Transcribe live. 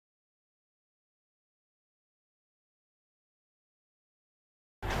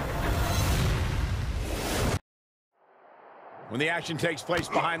When the action takes place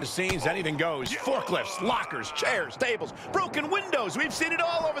behind the scenes, anything goes. Forklifts, lockers, chairs, tables, broken windows. We've seen it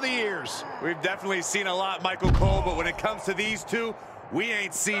all over the years. We've definitely seen a lot, Michael Cole, but when it comes to these two, we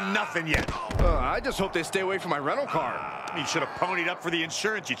ain't seen nothing yet. I just hope they stay away from my rental car. You should have ponied up for the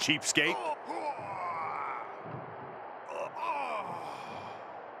insurance, you cheapskate.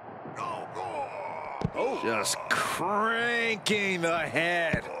 Just cranking the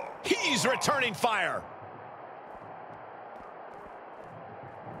head. He's returning fire.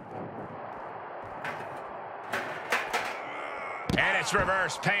 And it's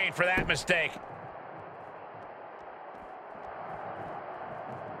reverse pain for that mistake.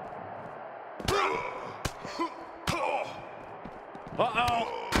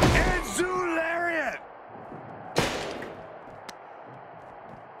 Uh-oh. And Zoo Lariat!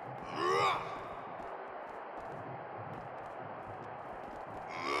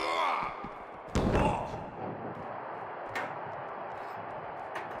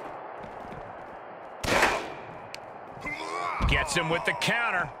 Gets him with the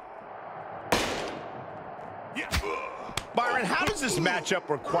counter. Byron, how does this matchup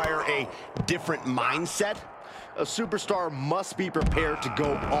require a different mindset? A superstar must be prepared to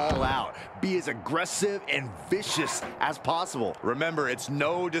go all out, be as aggressive and vicious as possible. Remember, it's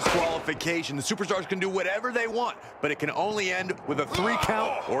no disqualification. The superstars can do whatever they want, but it can only end with a 3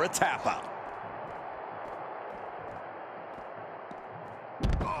 count or a tap out.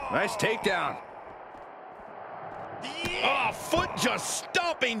 Nice takedown. Oh, foot just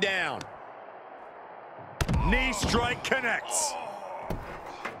stomping down. Knee strike connects.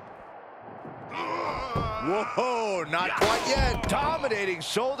 Whoa, not quite yet. Dominating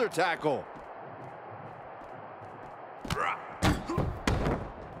shoulder tackle.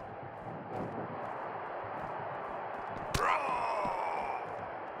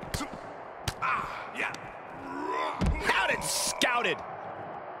 Had it scouted.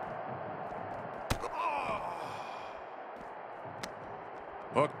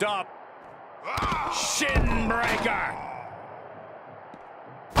 Hooked up. Shin breaker.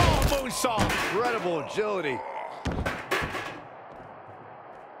 Oh, moonsault. Incredible agility.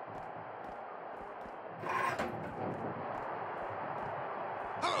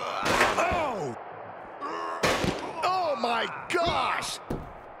 Oh! Oh my gosh!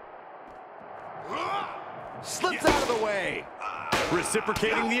 Slips out of the way.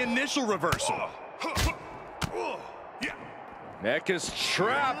 Reciprocating the initial reversal. Neck is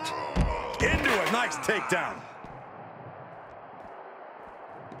trapped. Into a nice takedown.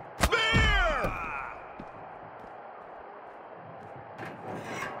 Spear!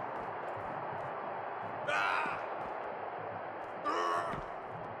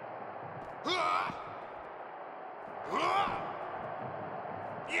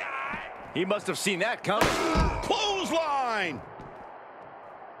 He must have seen that coming. Clothesline!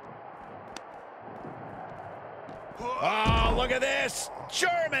 Oh, look at this.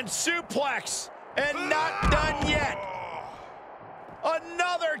 German suplex. And not done yet.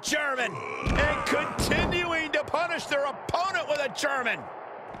 Another German. And continuing to punish their opponent with a German.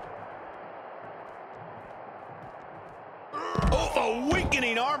 Oh, a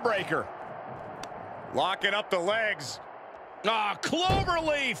weakening arm breaker. Locking up the legs. Ah,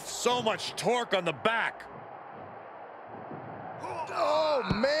 cloverleaf. So much torque on the back. Oh,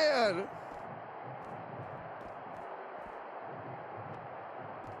 man.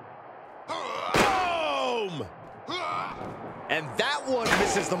 Boom! And that one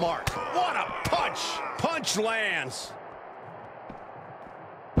misses the mark. What a punch. Punch lands.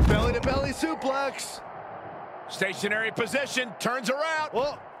 Belly-to-belly suplex. Stationary position, turns around.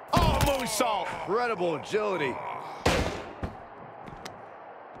 Oh, Oh, moonsault. incredible agility.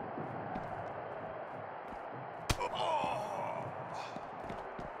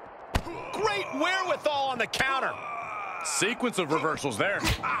 Great wherewithal on the counter. Sequence of reversals there.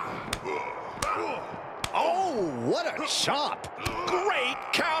 Oh, what a chop. Great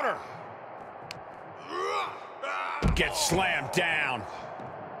counter. Gets slammed down.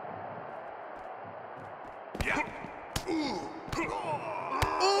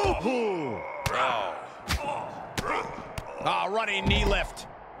 Ooh. Ah, running knee lift.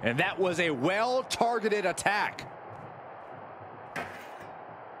 And that was a well-targeted attack.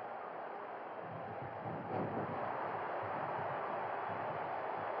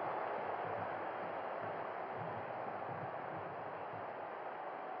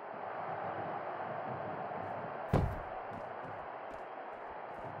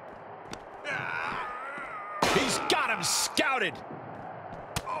 He's got him scouted.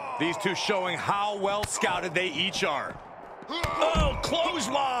 These two showing how well scouted they each are. Oh,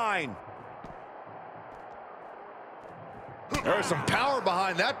 clothesline. There's some power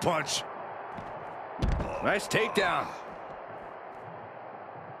behind that punch. Nice takedown.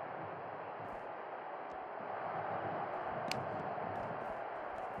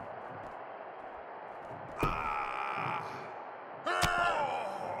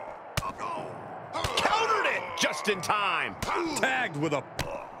 Countered it just in time. Tagged with a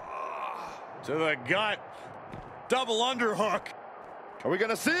to the gut. Double underhook. Are we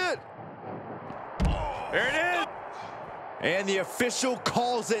gonna see it? There it is. And the official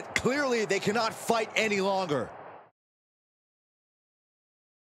calls it. Clearly, they cannot fight any longer.